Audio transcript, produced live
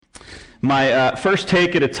My first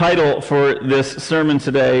take at a title for this sermon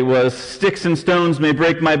today was "Sticks and Stones May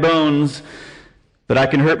Break My Bones, but I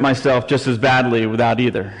Can Hurt Myself Just as Badly Without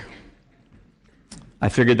Either." I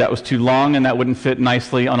figured that was too long and that wouldn't fit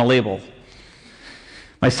nicely on a label.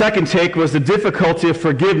 My second take was the difficulty of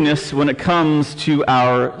forgiveness when it comes to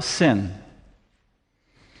our sin.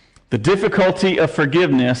 The difficulty of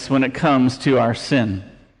forgiveness when it comes to our sin.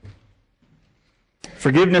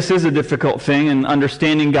 Forgiveness is a difficult thing, and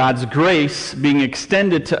understanding God's grace being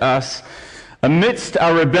extended to us amidst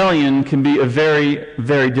our rebellion can be a very,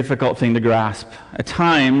 very difficult thing to grasp. At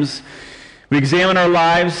times, we examine our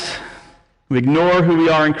lives, we ignore who we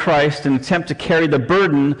are in Christ, and attempt to carry the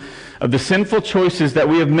burden of the sinful choices that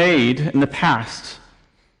we have made in the past,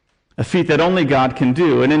 a feat that only God can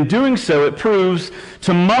do. And in doing so, it proves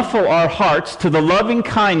to muffle our hearts to the loving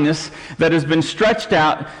kindness that has been stretched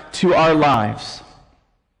out to our lives.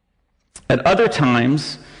 At other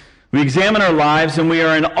times, we examine our lives and we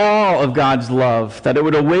are in awe of God's love, that it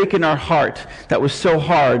would awaken our heart that was so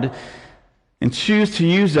hard, and choose to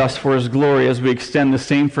use us for His glory as we extend the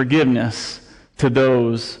same forgiveness to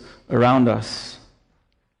those around us.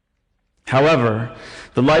 However,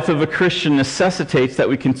 the life of a Christian necessitates that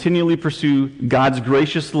we continually pursue God's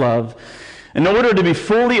gracious love in order to be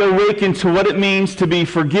fully awakened to what it means to be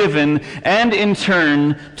forgiven and in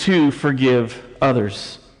turn to forgive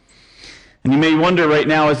others. And you may wonder right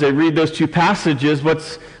now as I read those two passages,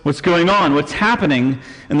 what's going on? What's happening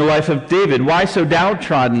in the life of David? Why so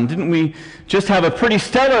downtrodden? Didn't we just have a pretty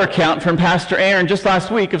stellar account from Pastor Aaron just last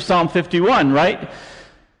week of Psalm 51, right?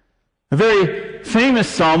 A very famous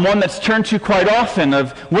psalm, one that's turned to quite often,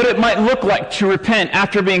 of what it might look like to repent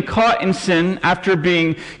after being caught in sin, after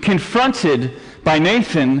being confronted by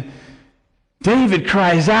Nathan. David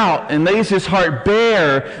cries out and lays his heart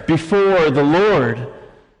bare before the Lord.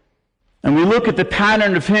 And we look at the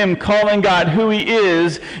pattern of him calling God who He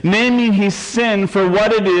is, naming his sin for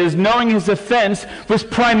what it is, knowing his offense was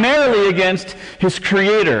primarily against his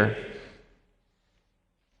Creator.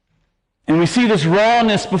 And we see this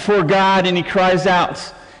rawness before God, and he cries out,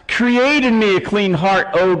 "Create in me a clean heart,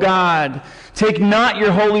 O God. Take not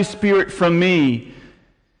your Holy Spirit from me.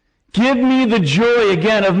 Give me the joy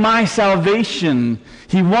again of my salvation."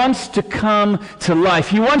 He wants to come to life.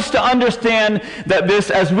 He wants to understand that this,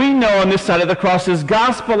 as we know on this side of the cross, is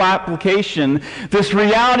gospel application. This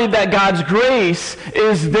reality that God's grace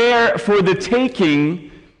is there for the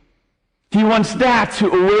taking. He wants that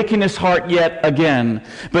to awaken his heart yet again.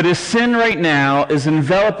 But his sin right now is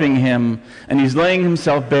enveloping him, and he's laying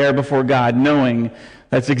himself bare before God, knowing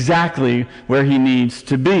that's exactly where he needs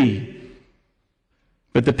to be.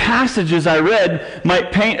 But the passages I read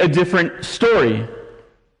might paint a different story.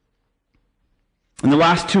 In the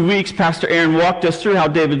last 2 weeks, Pastor Aaron walked us through how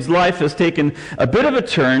David's life has taken a bit of a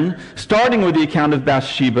turn, starting with the account of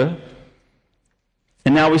Bathsheba.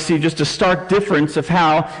 And now we see just a stark difference of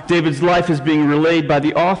how David's life is being relayed by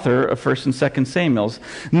the author of 1 and 2 Samuel.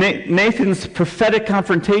 Nathan's prophetic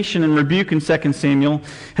confrontation and rebuke in 2 Samuel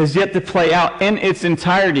has yet to play out in its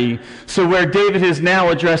entirety. So where David has now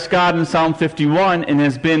addressed God in Psalm 51 and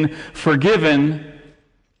has been forgiven,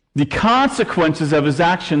 the consequences of his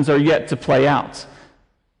actions are yet to play out.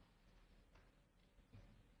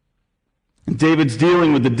 David's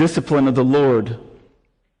dealing with the discipline of the Lord.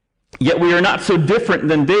 Yet we are not so different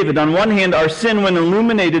than David. On one hand, our sin, when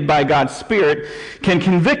illuminated by God's Spirit, can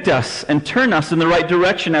convict us and turn us in the right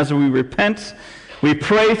direction as we repent. We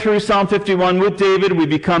pray through Psalm 51 with David. We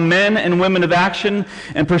become men and women of action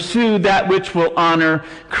and pursue that which will honor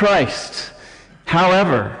Christ.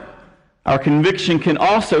 However, our conviction can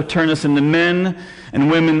also turn us into men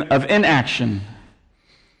and women of inaction.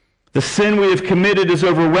 The sin we have committed is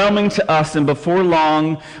overwhelming to us, and before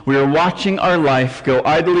long, we are watching our life go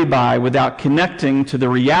idly by without connecting to the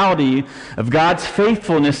reality of God's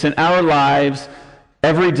faithfulness in our lives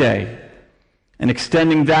every day and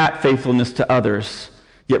extending that faithfulness to others.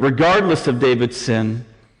 Yet regardless of David's sin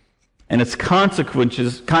and its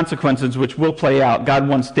consequences which will play out, God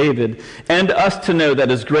wants David and us to know that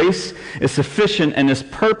his grace is sufficient and his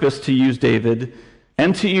purpose to use David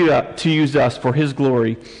and to use us for his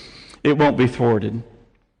glory. It won't be thwarted.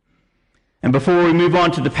 And before we move on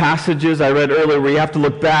to the passages I read earlier, we have to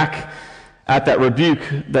look back at that rebuke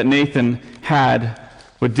that Nathan had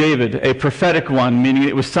with David, a prophetic one, meaning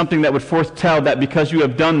it was something that would foretell that because you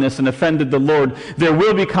have done this and offended the Lord, there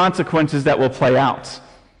will be consequences that will play out.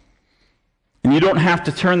 And you don't have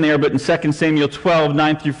to turn there, but in 2 Samuel 12,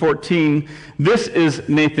 9 through 14, this is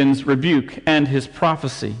Nathan's rebuke and his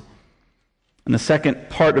prophecy. In the second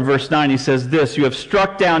part of verse 9, he says this, "You have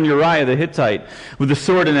struck down Uriah the Hittite with the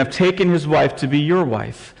sword and have taken his wife to be your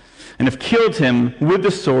wife. and have killed him with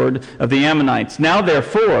the sword of the Ammonites. Now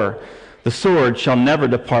therefore, the sword shall never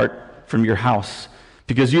depart from your house,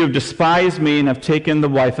 because you have despised me and have taken the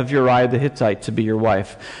wife of Uriah the Hittite to be your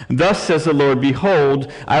wife. Thus says the Lord,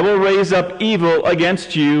 behold, I will raise up evil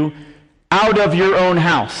against you out of your own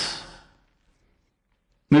house.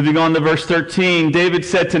 Moving on to verse 13, David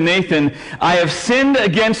said to Nathan, I have sinned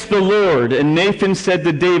against the Lord. And Nathan said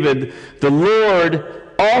to David, the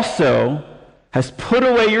Lord also has put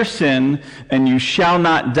away your sin, and you shall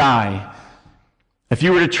not die. If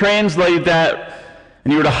you were to translate that,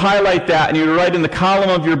 and you were to highlight that, and you were to write in the column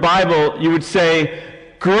of your Bible, you would say,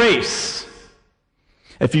 grace.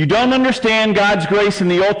 If you don't understand God's grace in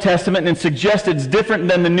the Old Testament and suggest it's different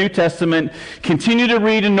than the New Testament, continue to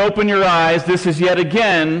read and open your eyes. This is yet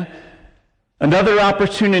again another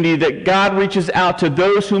opportunity that God reaches out to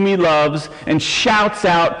those whom he loves and shouts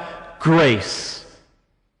out grace.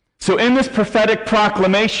 So in this prophetic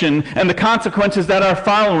proclamation and the consequences that are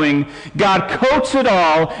following, God coats it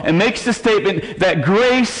all and makes the statement that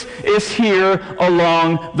grace is here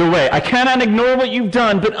along the way. I cannot ignore what you've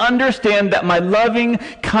done, but understand that my loving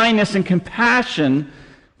kindness and compassion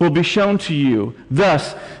will be shown to you.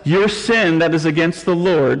 Thus, your sin that is against the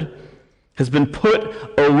Lord has been put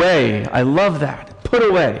away. I love that. Put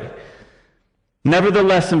away.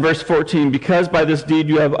 Nevertheless, in verse 14, because by this deed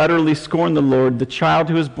you have utterly scorned the Lord, the child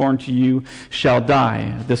who is born to you shall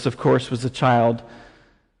die. This, of course, was the child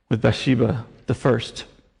with Bathsheba the first.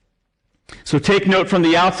 So take note from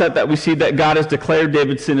the outset that we see that God has declared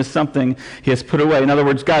David's sin as something he has put away. In other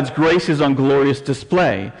words, God's grace is on glorious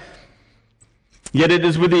display. Yet it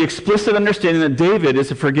is with the explicit understanding that David is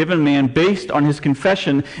a forgiven man based on his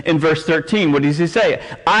confession in verse 13. What does he say?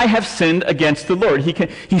 I have sinned against the Lord.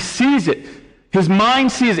 He sees it. His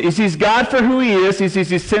mind sees it. He sees God for who he is. He sees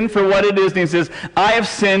his sin for what it is. And he says, I have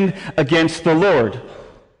sinned against the Lord.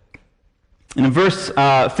 And in verse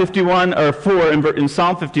 51 or 4 in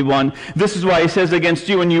Psalm 51, this is why he says, against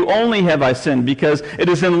you and you only have I sinned, because it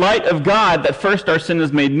is in light of God that first our sin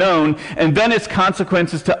is made known, and then its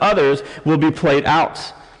consequences to others will be played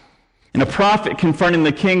out. And a prophet confronting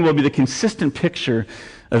the king will be the consistent picture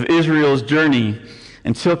of Israel's journey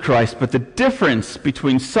until Christ. But the difference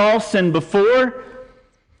between Saul's sin before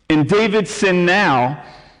and David's sin now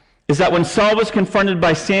is that when Saul was confronted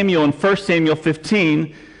by Samuel in 1 Samuel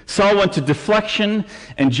 15, Saul went to deflection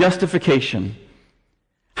and justification.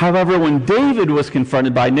 However, when David was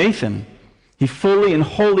confronted by Nathan, he fully and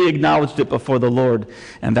wholly acknowledged it before the Lord,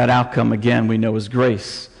 and that outcome, again, we know is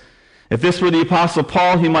grace. If this were the Apostle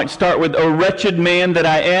Paul, he might start with, O wretched man that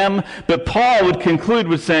I am, but Paul would conclude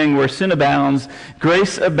with saying, where sin abounds,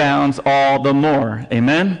 grace abounds all the more.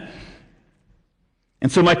 Amen?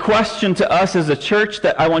 And so my question to us as a church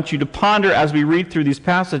that I want you to ponder as we read through these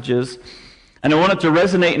passages, and I want it to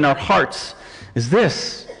resonate in our hearts, is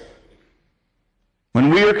this. When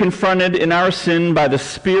we are confronted in our sin by the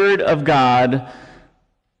Spirit of God,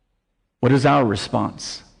 what is our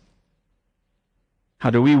response? How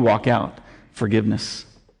do we walk out forgiveness?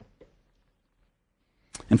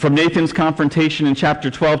 And from Nathan's confrontation in chapter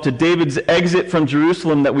 12 to David's exit from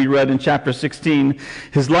Jerusalem that we read in chapter 16,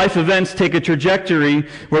 his life events take a trajectory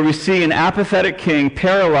where we see an apathetic king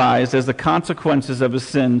paralyzed as the consequences of his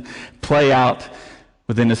sin play out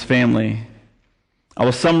within his family. I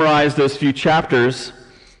will summarize those few chapters,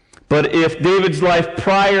 but if David's life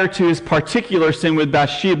prior to his particular sin with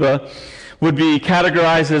Bathsheba would be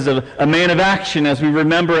categorized as a man of action, as we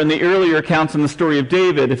remember in the earlier accounts in the story of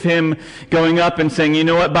David, of him going up and saying, you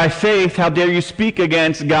know what, by faith, how dare you speak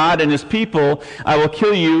against God and his people? I will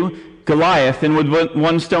kill you, Goliath. And with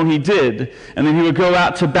one stone he did. And then he would go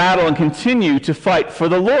out to battle and continue to fight for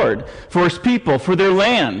the Lord, for his people, for their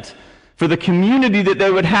land, for the community that they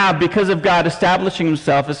would have because of God establishing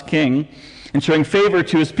himself as king and showing favor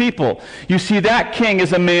to his people. You see, that king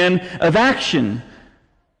is a man of action.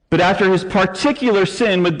 But after his particular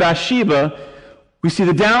sin with Bathsheba, we see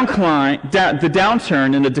the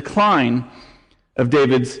downturn and the decline of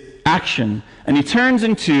David's action. And he turns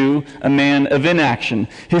into a man of inaction.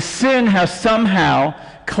 His sin has somehow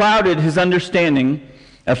clouded his understanding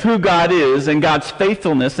of who God is and God's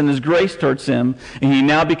faithfulness and his grace towards him, and he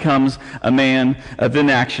now becomes a man of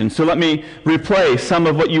inaction. So let me replay some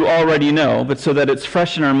of what you already know, but so that it's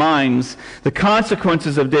fresh in our minds. The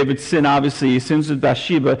consequences of David's sin, obviously, he sins with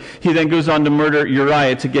Bathsheba. He then goes on to murder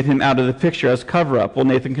Uriah to get him out of the picture as cover-up. Well,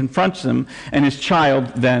 Nathan confronts him, and his child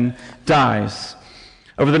then dies.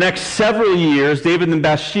 Over the next several years, David and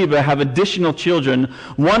Bathsheba have additional children,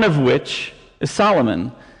 one of which is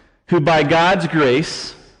Solomon, who by God's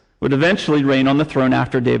grace would eventually reign on the throne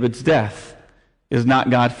after David's death. Is not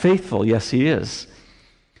God faithful? Yes, he is.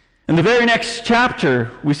 In the very next chapter,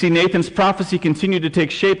 we see Nathan's prophecy continue to take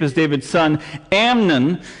shape as David's son,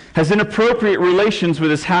 Amnon, has inappropriate relations with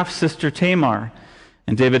his half-sister Tamar.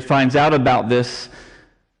 And David finds out about this,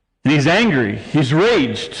 and he's angry. He's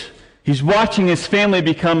raged. He's watching his family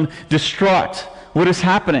become distraught. What is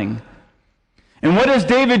happening? And what does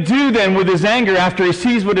David do then with his anger after he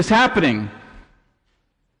sees what is happening?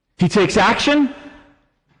 He takes action?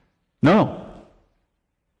 No.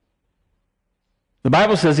 The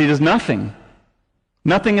Bible says he does nothing.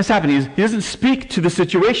 Nothing is happening. He doesn't speak to the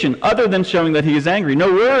situation other than showing that he is angry.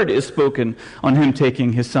 No word is spoken on him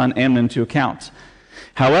taking his son Amnon into account.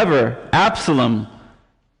 However, Absalom,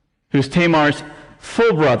 who's Tamar's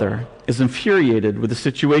full brother, is infuriated with the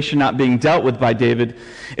situation not being dealt with by David.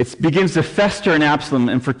 It begins to fester in Absalom,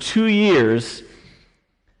 and for 2 years,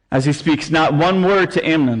 as he speaks not one word to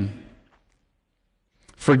Amnon.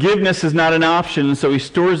 Forgiveness is not an option, and so he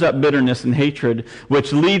stores up bitterness and hatred,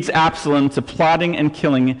 which leads Absalom to plotting and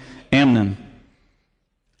killing Amnon.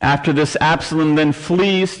 After this, Absalom then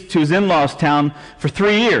flees to his in-laws' town for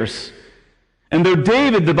 3 years. And though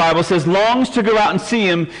David, the Bible says, longs to go out and see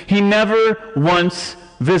him, he never once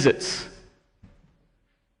visits.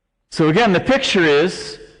 So again, the picture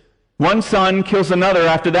is one son kills another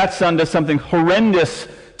after that son does something horrendous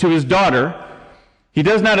to his daughter. He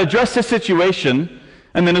does not address the situation.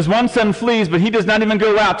 And then his one son flees, but he does not even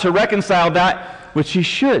go out to reconcile that which he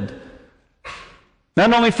should.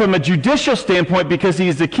 Not only from a judicial standpoint, because he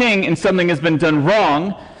is the king and something has been done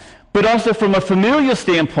wrong, but also from a familial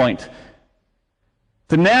standpoint.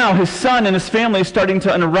 That now his son and his family is starting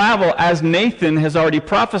to unravel, as Nathan has already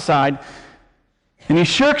prophesied, and he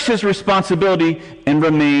shirks his responsibility and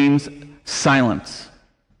remains silent.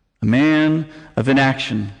 A man of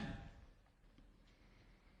inaction.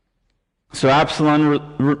 So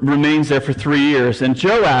Absalom remains there for 3 years, and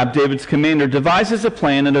Joab, David's commander, devises a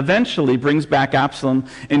plan and eventually brings back Absalom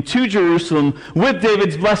into Jerusalem with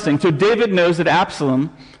David's blessing. So David knows that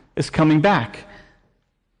Absalom is coming back.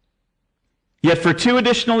 Yet for 2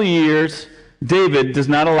 additional years, David does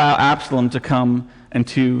not allow Absalom to come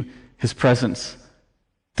into his presence.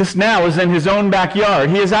 This now is in his own backyard.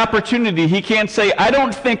 He has opportunity. He can't say, I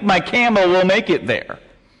don't think my camel will make it there.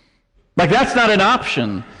 Like, that's not an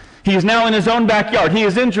option. He is now in his own backyard. He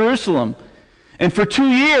is in Jerusalem. And for 2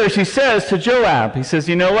 years, he says to Joab, he says,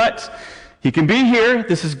 you know what? He can be here.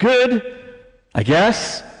 This is good, I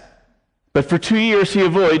guess. But for 2 years, he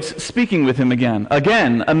avoids speaking with him again.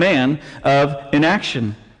 Again, a man of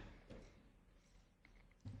inaction.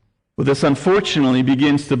 Well, this unfortunately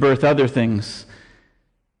begins to birth other things.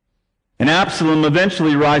 And Absalom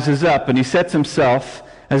eventually rises up, and he sets himself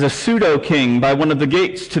as a pseudo-king by one of the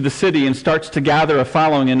gates to the city and starts to gather a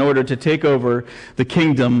following in order to take over the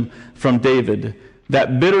kingdom from David.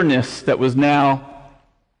 That bitterness that was now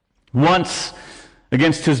once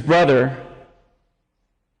against his brother,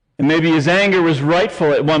 and maybe his anger was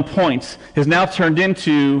rightful at one point, has now turned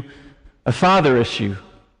into a father issue.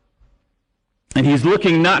 And he's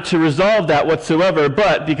looking not to resolve that whatsoever,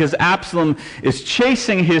 but because Absalom is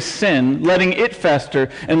chasing his sin, letting it fester,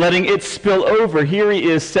 and letting it spill over, here he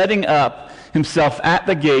is setting up himself at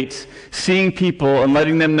the gates, seeing people and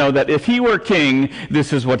letting them know that if he were king,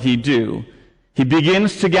 this is what he'd do. He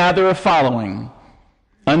begins to gather a following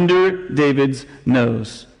under David's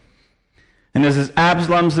nose. And as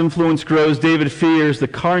Absalom's influence grows, David fears the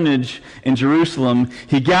carnage in Jerusalem.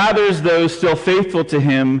 He gathers those still faithful to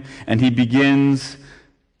him, and he begins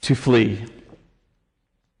to flee.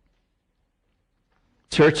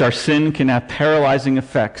 Church, our sin can have paralyzing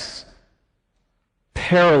effects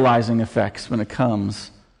when it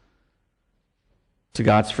comes to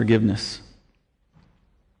God's forgiveness.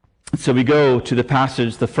 So we go to the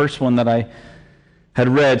passage, the first one that I had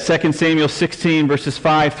read, 2 Samuel 16, verses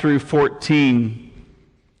 5 through 14.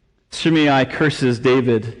 Shimei curses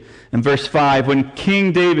David. In verse 5, when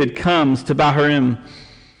King David comes to Bahurim,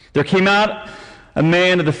 there came out a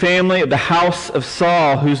man of the family of the house of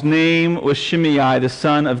Saul, whose name was Shimei, the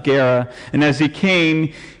son of Gera. And as he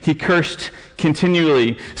came, he cursed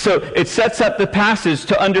continually. So it sets up the passage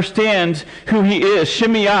to understand who he is.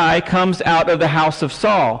 Shimei comes out of the house of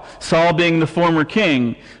Saul. Saul being the former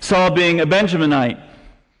king. Saul being a Benjaminite.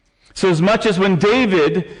 So as much as when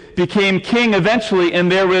David became king eventually,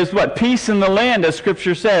 and there was peace in the land, as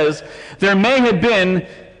Scripture says, there may have been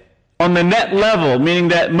on the net level, meaning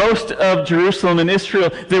that most of Jerusalem and Israel,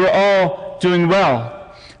 they were all doing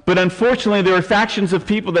well. But unfortunately, there were factions of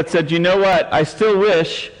people that said, you know what, I still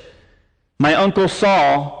wish my Uncle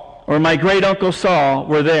Saul or my great-uncle Saul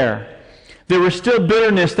were there. There was still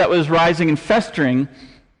bitterness that was rising and festering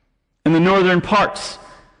in the northern parts.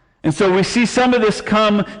 And so we see some of this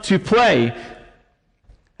come to play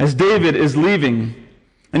as David is leaving.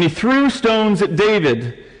 And he threw stones at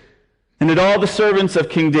David and at all the servants of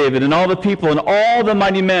King David and all the people, and all the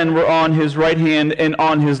mighty men were on his right hand and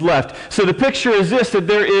on his left. So the picture is this, that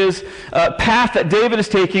there is a path that David is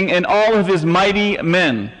taking and all of his mighty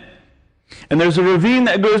men. And there's a ravine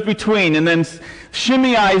that goes between, and then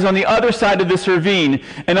Shimei is on the other side of this ravine.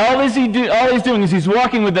 And all he's doing is he's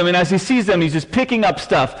walking with them, and as he sees them, he's just picking up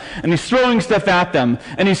stuff, and he's throwing stuff at them,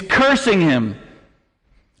 and he's cursing him,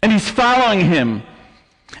 and he's following him.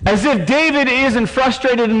 As if David isn't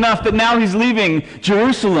frustrated enough that now he's leaving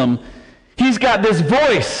Jerusalem, he's got this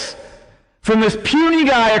voice from this puny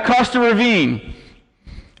guy across the ravine.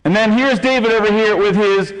 And then here's David over here with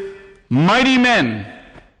his mighty men.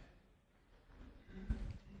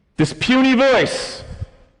 This puny voice.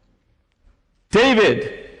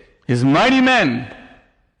 David, his mighty men,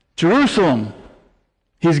 Jerusalem.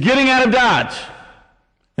 He's getting out of Dodge.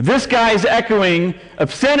 This guy's echoing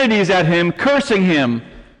obscenities at him, cursing him,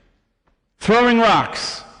 throwing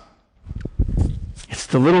rocks. It's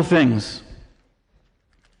the little things.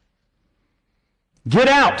 Get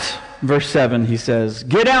out, verse 7, he says.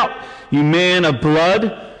 Get out, you man of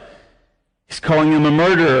blood. He's calling him a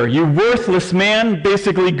murderer. You worthless man,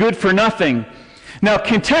 basically good for nothing. Now,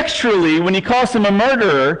 contextually, when he calls him a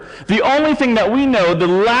murderer, the only thing that we know, the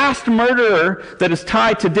last murderer that is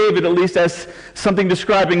tied to David, at least as something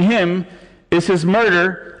describing him, is his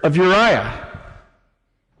murder of Uriah.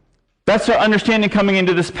 That's our understanding coming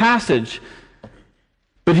into this passage.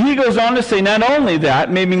 But he goes on to say not only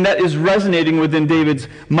that, maybe that is resonating within David's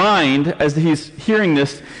mind as he's hearing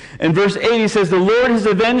this. In verse 8 he says, the Lord has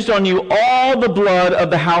avenged on you all the blood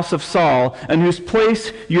of the house of Saul, in whose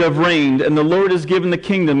place you have reigned, and the Lord has given the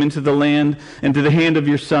kingdom into the hand of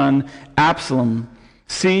your son Absalom.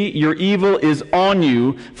 See, your evil is on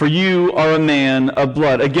you, for you are a man of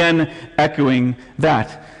blood. Again, echoing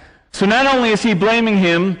that. So not only is he blaming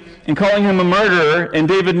him and calling him a murderer, and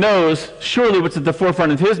David knows surely what's at the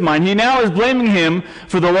forefront of his mind, he now is blaming him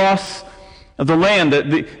for the loss of the land,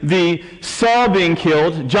 the Saul being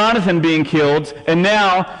killed, Jonathan being killed, and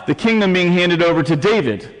now the kingdom being handed over to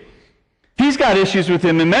David. He's got issues with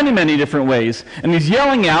him in many, many different ways, and he's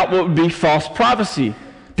yelling out what would be false prophecy,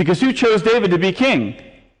 because who chose David to be king?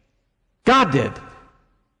 God did,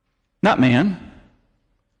 not man.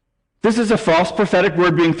 This is a false prophetic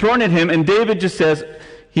word being thrown at him, and David just says,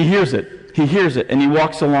 he hears it, and he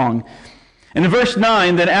walks along. And in verse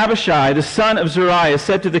 9, then Abishai, the son of Zeruiah,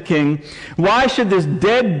 said to the king, why should this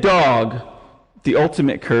dead dog, the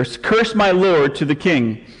ultimate curse my lord to the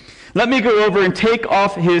king? Let me go over and take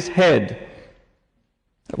off his head.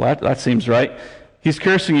 Well, that seems right. He's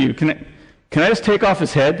cursing you. Can I just take off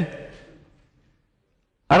his head?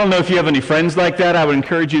 I don't know if you have any friends like that. I would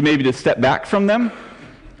encourage you maybe to step back from them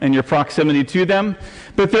and your proximity to them.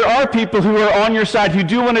 But there are people who are on your side who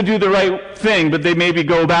do want to do the right thing, but they maybe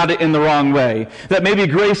go about it in the wrong way. That maybe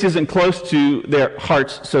grace isn't close to their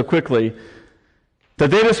hearts so quickly. That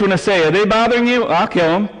they just want to say, are they bothering you? I'll kill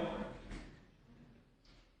them.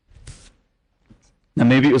 Now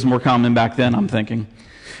maybe it was more common back then, I'm thinking.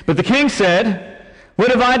 But the king said, what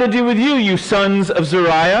have I to do with you, you sons of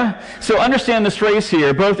Zeruiah? So understand this phrase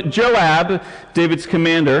here. Both Joab, David's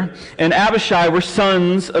commander, and Abishai were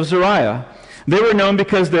sons of Zeruiah. They were known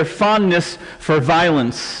because their fondness for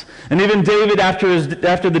violence. And even David, after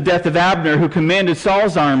the death of Abner, who commanded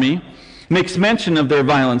Saul's army, makes mention of their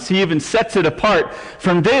violence. He even sets it apart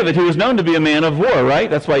from David, who was known to be a man of war, right?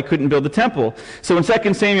 That's why he couldn't build the temple. So in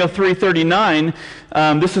 2 Samuel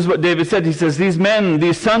 3:39, this is what David said. He says, these men,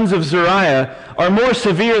 these sons of Zeruiah, are more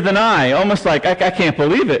severe than I. Almost like, I can't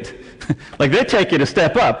believe it. Like they take it a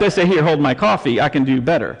step up. They say, here, hold my coffee. I can do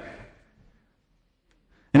better.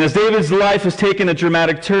 And as David's life has taken a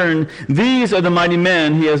dramatic turn, these are the mighty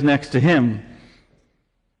men he has next to him.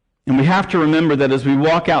 And we have to remember that as we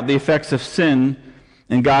walk out the effects of sin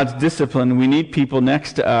and God's discipline, we need people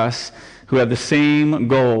next to us who have the same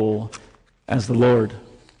goal as the Lord.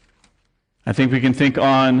 I think we can think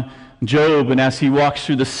on Job, and as he walks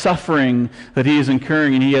through the suffering that he is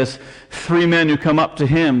incurring, and he has 3 men who come up to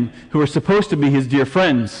him who are supposed to be his dear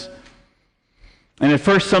friends. And at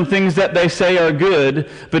first, some things that they say are good,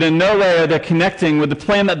 but in no way are they connecting with the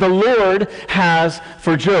plan that the Lord has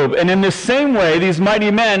for Job. And in the same way, these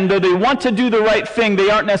mighty men, though they want to do the right thing,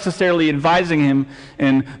 they aren't necessarily advising him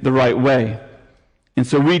in the right way. And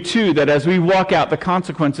so we too, that as we walk out the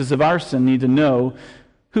consequences of our sin, need to know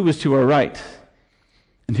who is to our right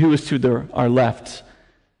and who is to our left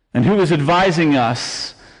and who is advising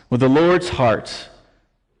us with the Lord's heart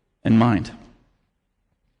and mind.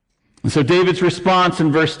 And so David's response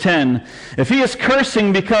in verse 10, if he is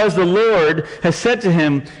cursing because the Lord has said to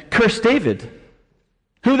him, curse David,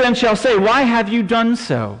 who then shall say, why have you done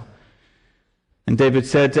so? And David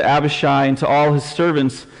said to Abishai and to all his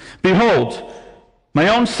servants, behold, my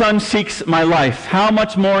own son seeks my life. How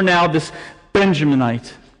much more now this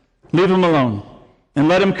Benjaminite? Leave him alone and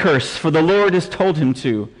let him curse, for the Lord has told him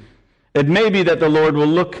to. It may be that the Lord will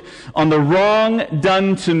look on the wrong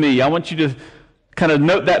done to me. I want you to kind of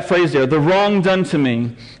note that phrase there, the wrong done to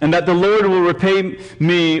me, and that the Lord will repay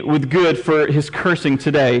me with good for his cursing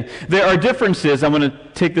today. There are differences, I want to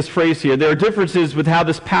take this phrase here, there are differences with how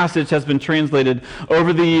this passage has been translated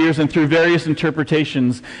over the years and through various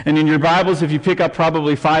interpretations. And in your Bibles, if you pick up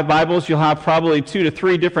probably 5 Bibles, you'll have probably 2 to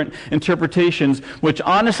 3 different interpretations, which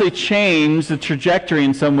honestly change the trajectory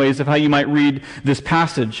in some ways of how you might read this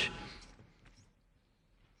passage.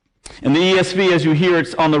 In the ESV, as you hear,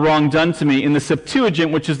 it's on the wrong done to me. In the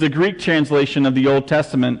Septuagint, which is the Greek translation of the Old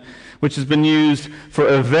Testament, which has been used for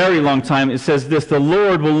a very long time, it says this, the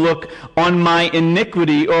Lord will look on my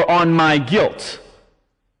iniquity or on my guilt.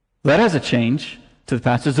 That has a change to the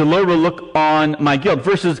passage. The Lord will look on my guilt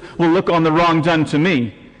versus will look on the wrong done to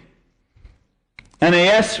me.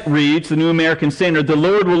 NAS reads, the New American Standard, the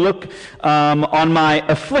Lord will look on my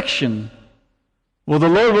affliction. Well, the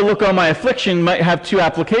Lord will look on my affliction might have 2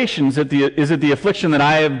 applications. Is it the affliction that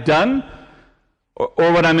I have done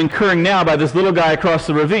or what I'm incurring now by this little guy across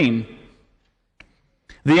the ravine?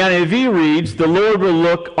 The NIV reads, the Lord will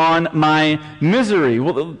look on my misery.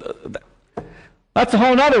 Well, that's a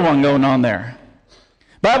whole other one going on there.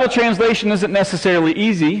 Bible translation isn't necessarily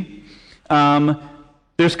easy.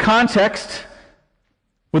 There's context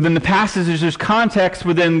within the passages, there's context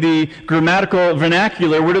within the grammatical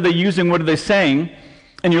vernacular. What are they using? What are they saying?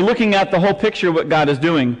 And you're looking at the whole picture of what God is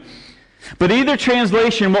doing. But either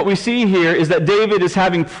translation, what we see here is that David is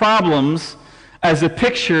having problems as the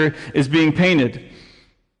picture is being painted.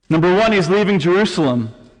 Number 1, he's leaving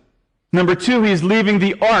Jerusalem. Number 2, he's leaving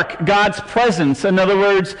the ark, God's presence. In other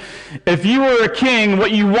words, if you were a king,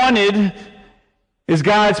 what you wanted is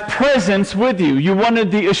God's presence with you. You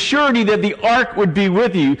wanted the assurity that the ark would be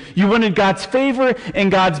with you. You wanted God's favor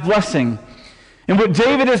and God's blessing. And what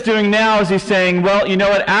David is doing now is he's saying, well, you know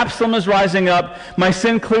what? Absalom is rising up. My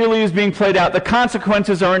sin clearly is being played out. The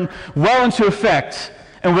consequences are well into effect.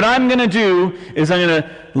 And what I'm going to do is I'm going to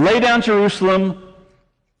lay down Jerusalem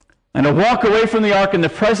and to walk away from the ark in the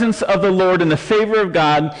presence of the Lord and the favor of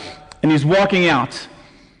God. And he's walking out.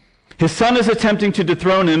 His son is attempting to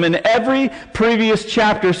dethrone him. In every previous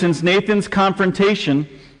chapter since Nathan's confrontation,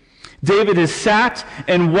 David has sat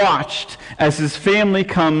and watched as his family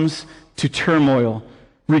comes to turmoil,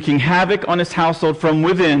 wreaking havoc on his household from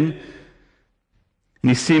within. And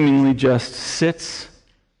he seemingly just sits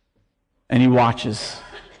and he watches.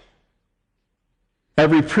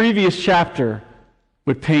 Every previous chapter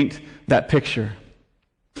would paint that picture.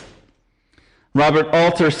 Robert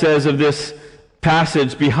Alter says of this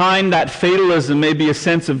passage, behind that fatalism may be a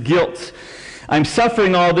sense of guilt. I'm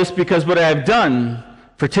suffering all this because what I have done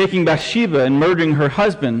for taking Bathsheba and murdering her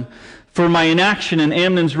husband, for my inaction in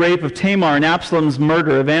Amnon's rape of Tamar and Absalom's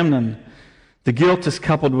murder of Amnon. The guilt is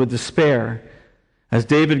coupled with despair. As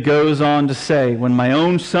David goes on to say, when my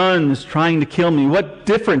own son is trying to kill me, what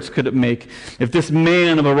difference could it make if this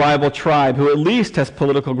man of a rival tribe, who at least has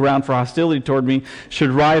political ground for hostility toward me, should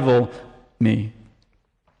rival me?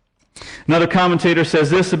 Another commentator says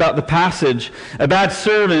this about the passage. A bad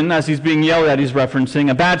sermon, as he's being yelled at, he's referencing,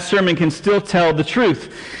 a bad sermon can still tell the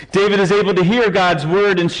truth. David is able to hear God's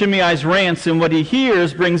word in Shimei's rants, and what he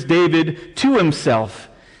hears brings David to himself.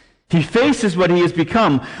 He faces what he has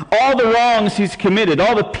become. All the wrongs he's committed,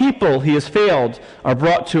 all the people he has failed, are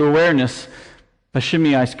brought to awareness by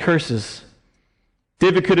Shimei's curses.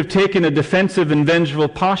 David could have taken a defensive and vengeful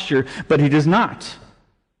posture, but he does not.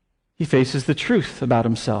 He faces the truth about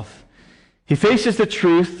himself. He faces the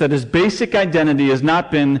truth that his basic identity has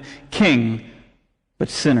not been king, but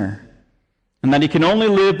sinner, and that he can only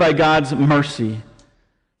live by God's mercy.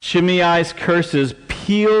 Shimei's curses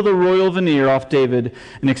peel the royal veneer off David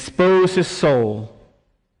and expose his soul.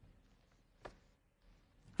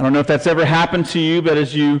 I don't know if that's ever happened to you, but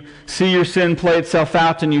as you see your sin play itself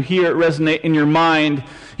out and you hear it resonate in your mind,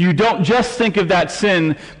 you don't just think of that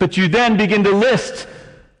sin, but you then begin to list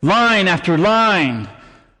line after line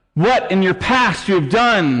what in your past you have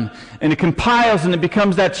done, and it compiles and it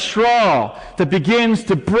becomes that straw that begins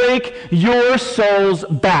to break your soul's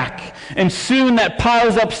back. And soon that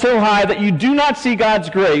piles up so high that you do not see God's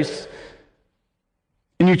grace,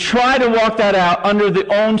 and you try to walk that out under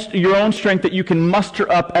your own strength that you can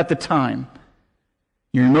muster up at the time.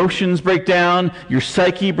 Your emotions break down, your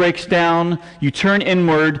psyche breaks down, you turn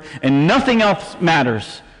inward, and nothing else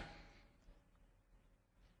matters.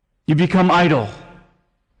 You become idle.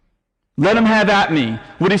 Let him have at me.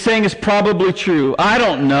 What he's saying is probably true. I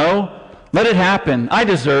don't know. Let it happen. I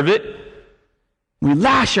deserve it. We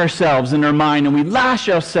lash ourselves in our mind, and we lash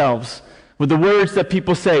ourselves with the words that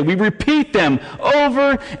people say. We repeat them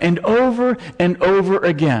over and over and over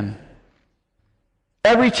again.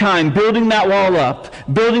 Every time, building that wall up,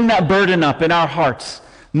 building that burden up in our hearts,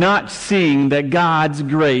 not seeing that God's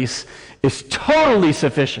grace is totally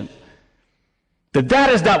sufficient. That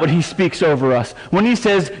is not what he speaks over us. When he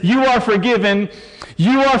says, you are forgiven,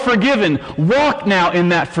 you are forgiven. Walk now in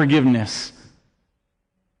that forgiveness.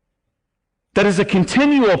 That is a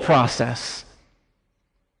continual process.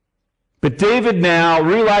 But David now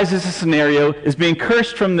realizes the scenario, is being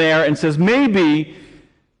cursed from there, and says, maybe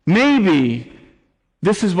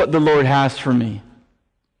this is what the Lord has for me.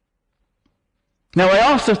 Now, I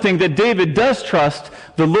also think that David does trust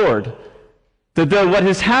the Lord. That though what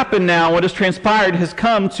has happened now, what has transpired, has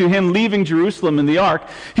come to him leaving Jerusalem in the ark,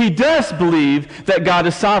 he does believe that God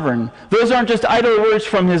is sovereign. Those aren't just idle words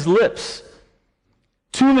from his lips.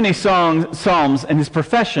 Too many psalms and his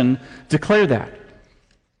profession declare that.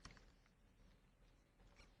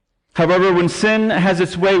 However, when sin has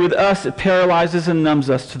its way with us, it paralyzes and numbs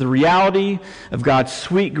us to the reality of God's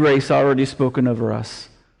sweet grace already spoken over us.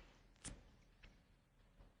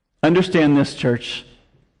 Understand this, church.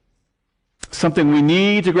 Something we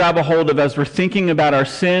need to grab a hold of as we're thinking about our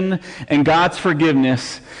sin and God's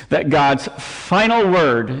forgiveness, that God's final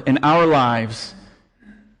word in our lives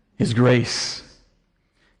is grace.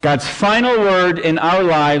 God's final word in our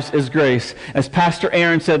lives is grace. As Pastor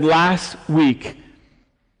Aaron said last week,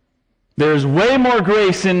 there's way more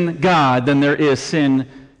grace in God than there is sin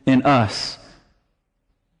in us.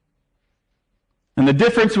 And the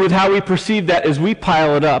difference with how we perceive that is we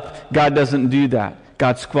pile it up. God doesn't do that.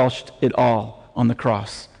 God squelched it all on the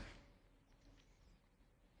cross.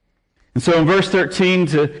 And so in verse 13,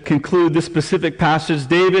 to conclude this specific passage,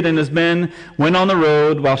 David and his men went on the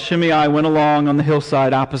road while Shimei went along on the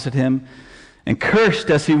hillside opposite him and cursed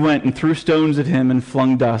as he went and threw stones at him and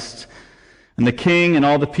flung dust. And the king and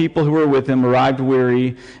all the people who were with him arrived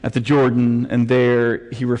weary at the Jordan, and there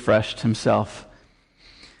he refreshed himself.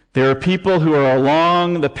 There are people who are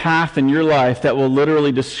along the path in your life that will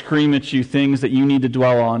literally just scream at you things that you need to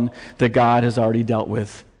dwell on that God has already dealt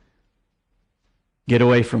with. Get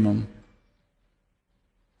away from them.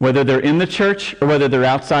 Whether they're in the church or whether they're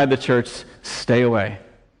outside the church, stay away.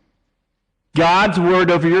 God's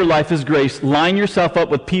word over your life is grace. Line yourself up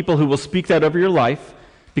with people who will speak that over your life,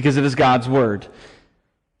 because it is God's word.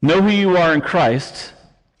 Know who you are in Christ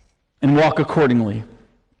and walk accordingly.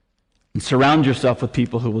 And surround yourself with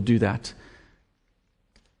people who will do that.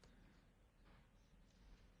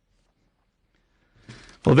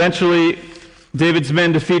 Well, eventually, David's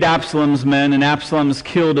men defeat Absalom's men, and Absalom is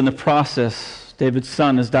killed in the process. David's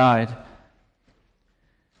son has died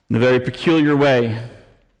in a very peculiar way.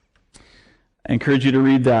 I encourage you to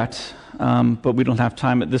read that. But we don't have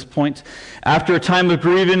time at this point. After a time of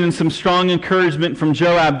grieving and some strong encouragement from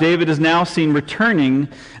Joab, David is now seen returning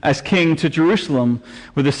as king to Jerusalem,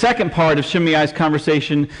 where the second part of Shimei's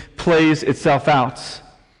conversation plays itself out.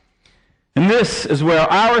 And this is where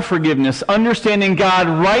our forgiveness, understanding God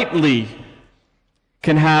rightly,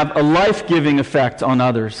 can have a life-giving effect on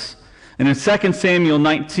others. And in 2 Samuel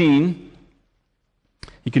 19,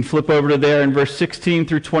 you can flip over to there in verse 16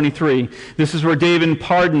 through 23. This is where David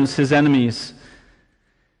pardons his enemies.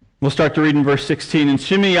 We'll start to read in verse 16. And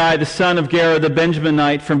Shimei, the son of Gera, the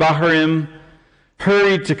Benjaminite from Bahurim,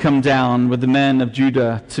 hurried to come down with the men of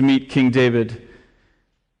Judah to meet King David.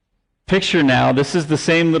 Picture now, this is the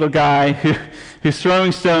same little guy who's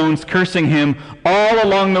throwing stones, cursing him all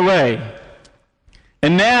along the way.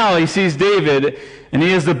 And now he sees David, and he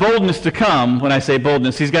has the boldness to come. When I say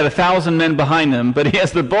boldness, he's got 1,000 men behind him, but he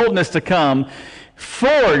has the boldness to come,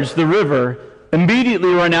 forge the river,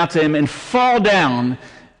 immediately run out to him, and fall down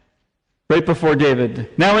right before David.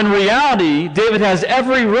 Now, in reality, David has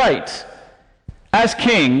every right, as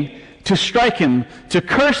king, to strike him. To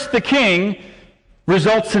curse the king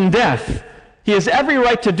results in death. He has every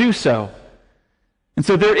right to do so. And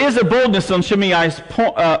so there is a boldness on Shimei's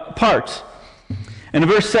part. And in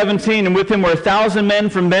verse 17, and with him were 1,000 men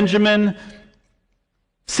from Benjamin,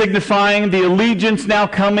 signifying the allegiance now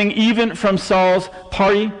coming even from Saul's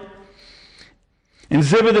party. And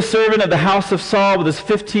Ziba, the servant of the house of Saul, with his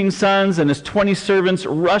 15 sons and his 20 servants,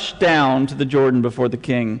 rushed down to the Jordan before the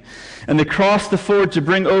king. And they crossed the ford to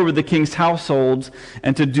bring over the king's households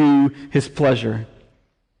and to do his pleasure.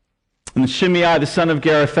 And Shimei, the son of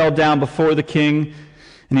Gera, fell down before the king,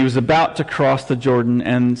 and he was about to cross the Jordan,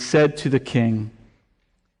 and said to the king,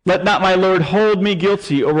 "Let not my lord hold me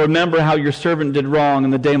guilty, or remember how your servant did wrong in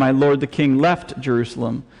the day my lord the king left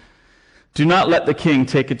Jerusalem. Do not let the king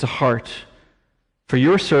take it to heart, for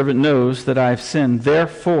your servant knows that I have sinned.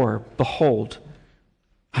 Therefore, behold,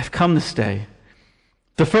 I've come this day,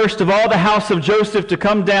 the first of all the house of Joseph to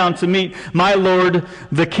come down to meet my lord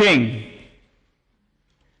the king."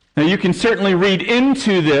 Now you can certainly read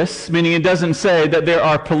into this, meaning it doesn't say that there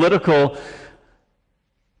are political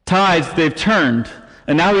tides they've turned,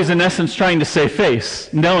 and now he's in essence trying to save face,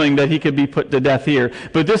 knowing that he could be put to death here.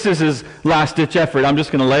 But this is his last-ditch effort. I'm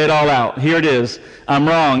just going to lay it all out. Here it is. I'm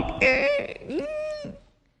wrong.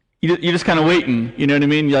 You're just kind of waiting, you know what I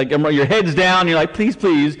mean? You're like, your head's down, you're like, please,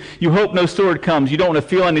 please. You hope no sword comes. You don't want to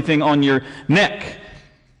feel anything on your neck.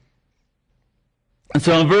 And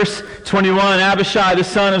so in verse 21, Abishai, the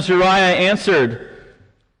son of Zeruiah, answered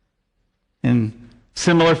in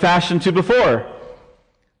similar fashion to before.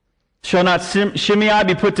 "Shall not Shimei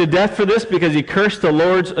be put to death for this, because he cursed the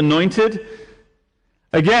Lord's anointed?"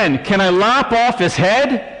 Again, can I lop off his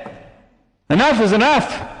head? Enough is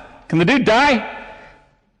enough. Can the dude die?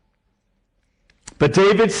 But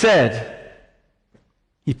David said,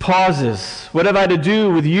 he pauses, "What have I to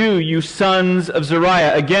do with you, you sons of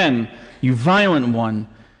Zeruiah? Again, you violent one,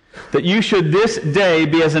 that you should this day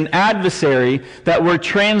be as an adversary." That word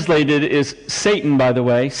translated is Satan, by the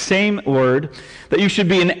way, same word. "That you should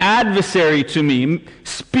be an adversary to me,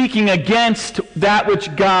 speaking against that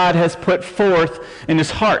which God has put forth in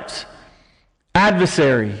his heart."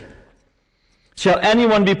 Adversary. "Shall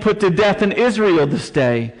anyone be put to death in Israel this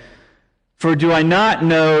day? For do I not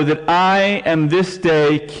know that I am this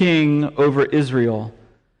day king over Israel?"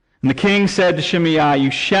 And the king said to Shimei, "You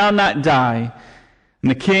shall not die." And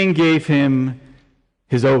the king gave him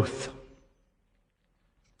his oath.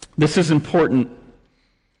 This is important.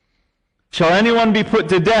 "Shall anyone be put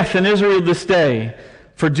to death in Israel this day?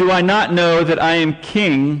 For do I not know that I am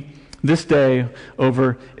king this day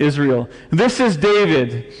over Israel?" This is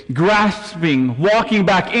David grasping, walking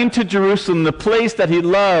back into Jerusalem, the place that he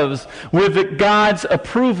loves, with God's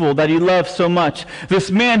approval that he loves so much. This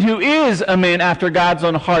man who is a man after God's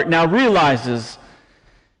own heart now realizes,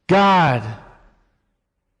 God,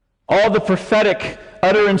 all the prophetic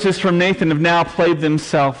utterances from Nathan have now played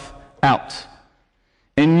themselves out.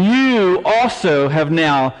 And you also have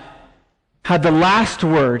now had the last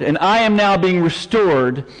word, and I am now being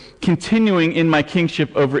restored, continuing in my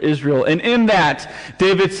kingship over Israel. And in that,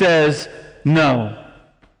 David says, no,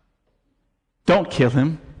 don't kill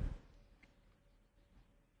him.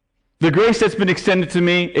 The grace that's been extended to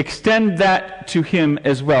me, extend that to him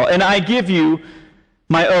as well. And I give you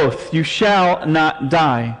my oath, you shall not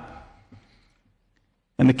die.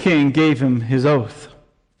 And the king gave him his oath.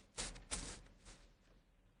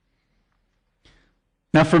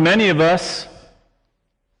 Now, for many of us,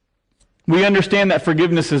 we understand that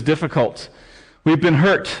forgiveness is difficult. We've been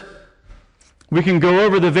hurt. We can go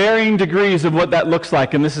over the varying degrees of what that looks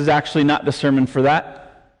like, and this is actually not the sermon for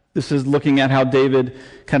that. This is looking at how David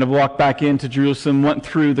kind of walked back into Jerusalem, went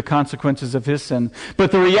through the consequences of his sin.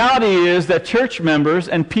 But the reality is that church members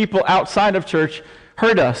and people outside of church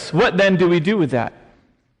hurt us. What then do we do with that?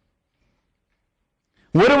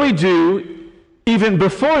 What do we do even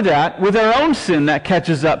before that with our own sin that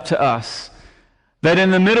catches up to us? That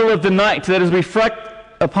in the middle of the night, that as we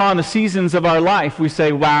reflect upon the seasons of our life, we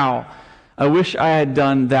say, wow, I wish I had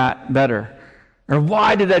done that better. Or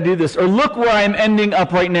why did I do this? Or look where I'm ending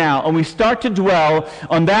up right now. And we start to dwell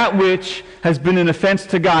on that which has been an offense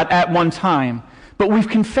to God at one time. But we've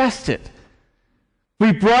confessed it.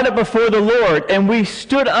 We brought it before the Lord, and we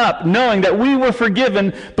stood up knowing that we were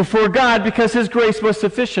forgiven before God because his grace was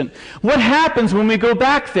sufficient. What happens when we go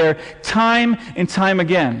back there time and time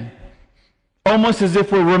again? Almost as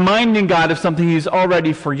if we're reminding God of something he's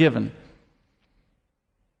already forgiven.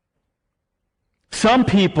 Some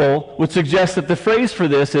people would suggest that the phrase for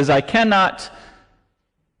this is, I cannot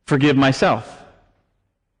forgive myself.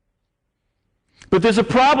 But there's a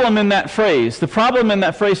problem in that phrase. The problem in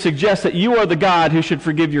that phrase suggests that you are the God who should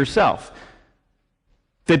forgive yourself.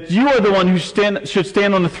 That you are the one who should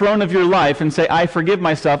stand on the throne of your life and say, I forgive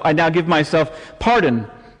myself, I now give myself pardon.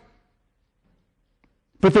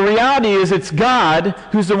 But the reality is it's God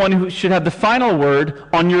who's the one who should have the final word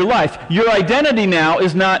on your life. Your identity now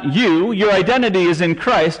is not you. Your identity is in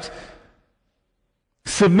Christ,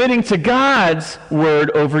 submitting to God's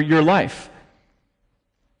word over your life.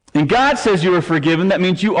 And God says you are forgiven, that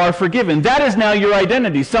means you are forgiven. That is now your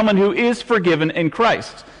identity, someone who is forgiven in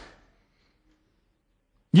Christ.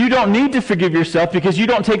 You don't need to forgive yourself because you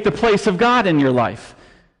don't take the place of God in your life.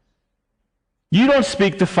 You don't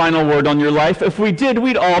speak the final word on your life. If we did,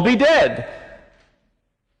 we'd all be dead.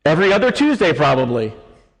 Every other Tuesday, probably.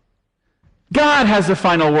 God has the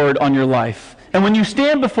final word on your life. And when you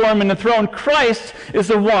stand before him in the throne, Christ is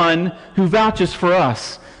the one who vouches for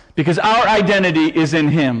us because our identity is in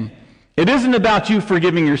him. It isn't about you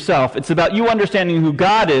forgiving yourself. It's about you understanding who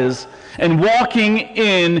God is and walking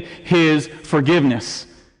in his forgiveness.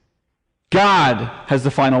 God has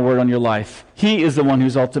the final word on your life. He is the one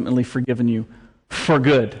who's ultimately forgiven you for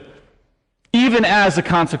good, even as the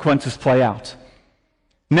consequences play out.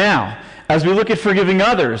 Now, as we look at forgiving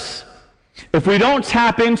others, if we don't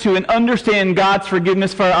tap into and understand God's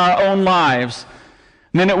forgiveness for our own lives,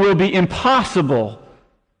 then it will be impossible.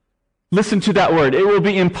 Listen to that word. It will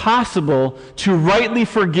be impossible to rightly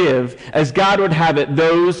forgive as God would have it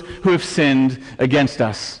those who have sinned against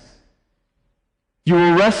us. You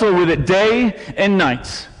will wrestle with it day and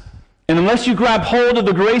night. And unless you grab hold of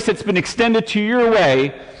the grace that's been extended to your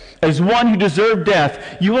way as one who deserved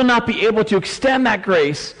death, you will not be able to extend that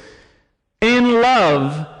grace in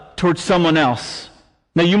love towards someone else.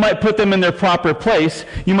 Now, you might put them in their proper place.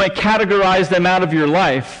 You might categorize them out of your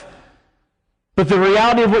life. But the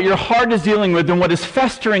reality of what your heart is dealing with and what is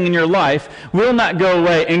festering in your life will not go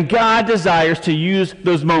away. And God desires to use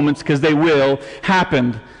those moments because they will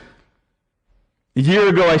happen. A year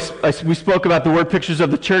ago, we spoke about the word pictures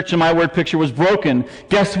of the church, and my word picture was broken.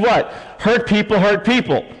 Guess what? Hurt people hurt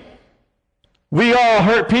people. We all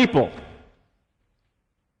hurt people.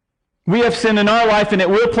 We have sin in our life, and it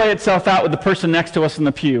will play itself out with the person next to us in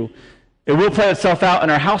the pew. It will play itself out in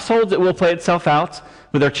our households. It will play itself out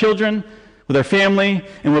with our children, with our family,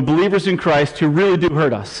 and with believers in Christ who really do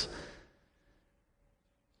hurt us.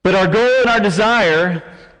 But our goal and our desire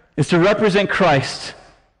is to represent Christ.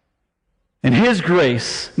 And his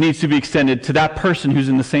grace needs to be extended to that person who's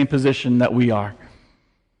in the same position that we are.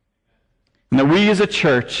 And that we as a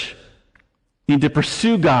church need to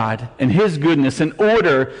pursue God and his goodness in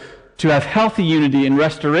order to have healthy unity and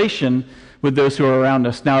restoration with those who are around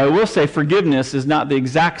us. Now, I will say forgiveness is not the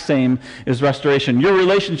exact same as restoration. Your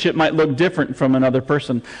relationship might look different from another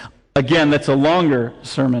person. Again, that's a longer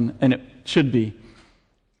sermon, and it should be.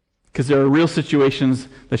 Because there are real situations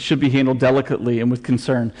that should be handled delicately and with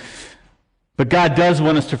concern. But God does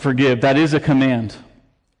want us to forgive. That is a command.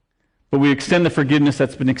 But we extend the forgiveness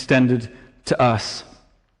that's been extended to us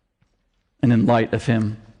and in light of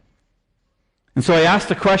him. And so I asked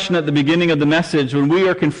the question at the beginning of the message, when we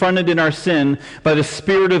are confronted in our sin by the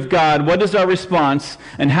Spirit of God, what is our response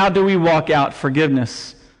and how do we walk out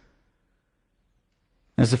forgiveness?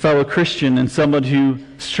 As a fellow Christian and someone who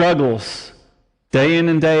struggles day in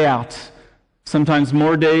and day out, sometimes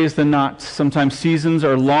more days than not. Sometimes seasons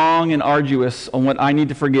are long and arduous on what I need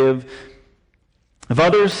to forgive of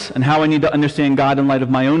others and how I need to understand God in light of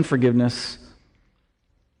my own forgiveness.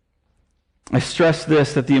 I stress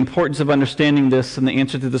this, that the importance of understanding this and the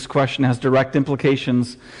answer to this question has direct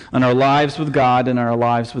implications on our lives with God and our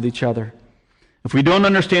lives with each other. If we don't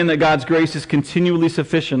understand that God's grace is continually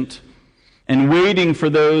sufficient and waiting for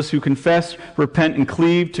those who confess, repent, and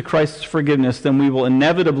cleave to Christ's forgiveness, then we will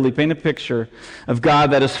inevitably paint a picture of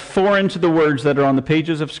God that is foreign to the words that are on the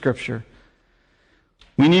pages of Scripture.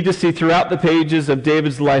 We need to see throughout the pages of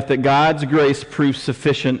David's life that God's grace proves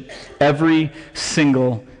sufficient every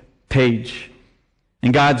single page.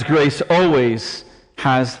 And God's grace always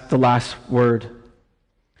has the last word.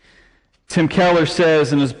 Tim Keller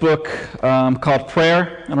says in his book called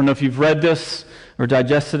Prayer, I don't know if you've read this or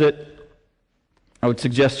digested it. I would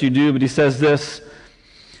suggest you do, but he says this,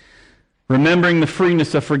 remembering the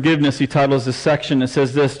freeness of forgiveness, he titles this section. It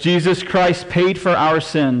says this, Jesus Christ paid for our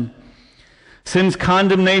sin. Sin's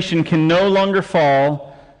condemnation can no longer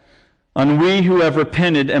fall on we who have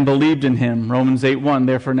repented and believed in him. Romans 8:1,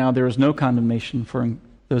 therefore now there is no condemnation for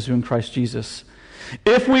those who are in Christ Jesus.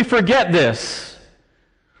 If we forget this,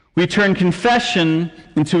 we turn confession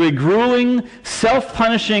into a grueling,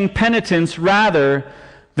 self-punishing penitence rather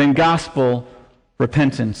than gospel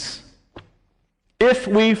repentance. If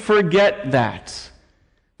we forget that,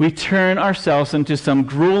 we turn ourselves into some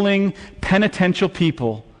grueling, penitential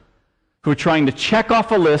people who are trying to check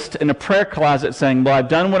off a list in a prayer closet saying, well, I've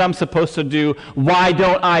done what I'm supposed to do. Why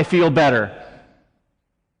don't I feel better?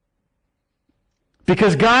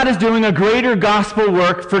 Because God is doing a greater gospel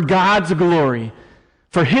work for God's glory,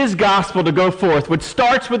 for his gospel to go forth, which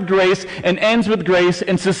starts with grace and ends with grace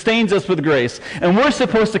and sustains us with grace. And we're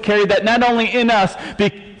supposed to carry that not only in us,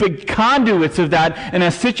 but conduits of that, and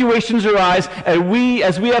as situations arise, as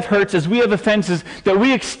we have hurts, as we have offenses, that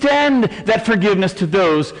we extend that forgiveness to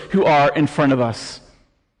those who are in front of us.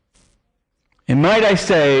 And might I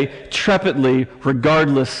say, trepidly,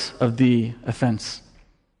 regardless of the offense.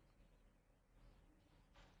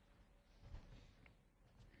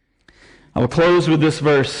 I will close with this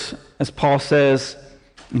verse, as Paul says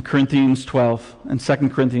in Corinthians 12, and 2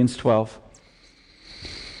 Corinthians 12.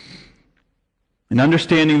 And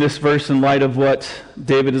understanding this verse in light of what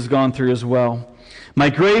David has gone through as well. My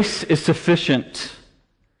grace is sufficient.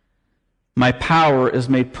 My power is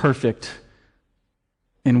made perfect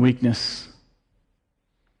in weakness.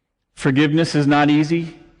 Forgiveness is not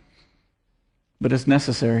easy, but it's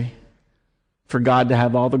necessary for God to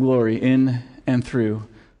have all the glory in and through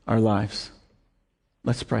our lives.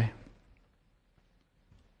 Let's pray.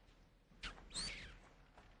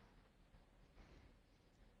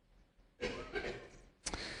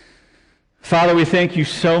 Father, we thank you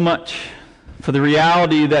so much for the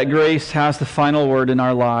reality that grace has the final word in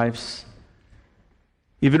our lives.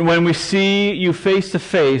 Even when we see you face to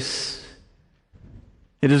face,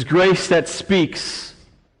 it is grace that speaks,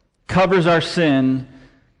 covers our sin,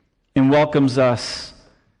 and welcomes us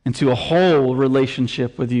into a whole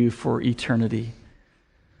relationship with you for eternity.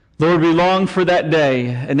 Lord, we long for that day,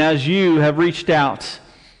 and as you have reached out,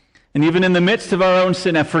 and even in the midst of our own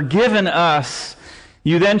sin have forgiven us,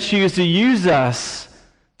 you then choose to use us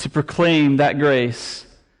to proclaim that grace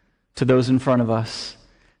to those in front of us.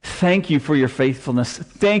 Thank you for your faithfulness.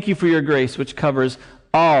 Thank you for your grace, which covers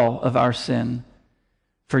all of our sin.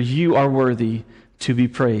 For you are worthy to be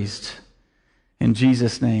praised. In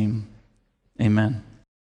Jesus' name, amen.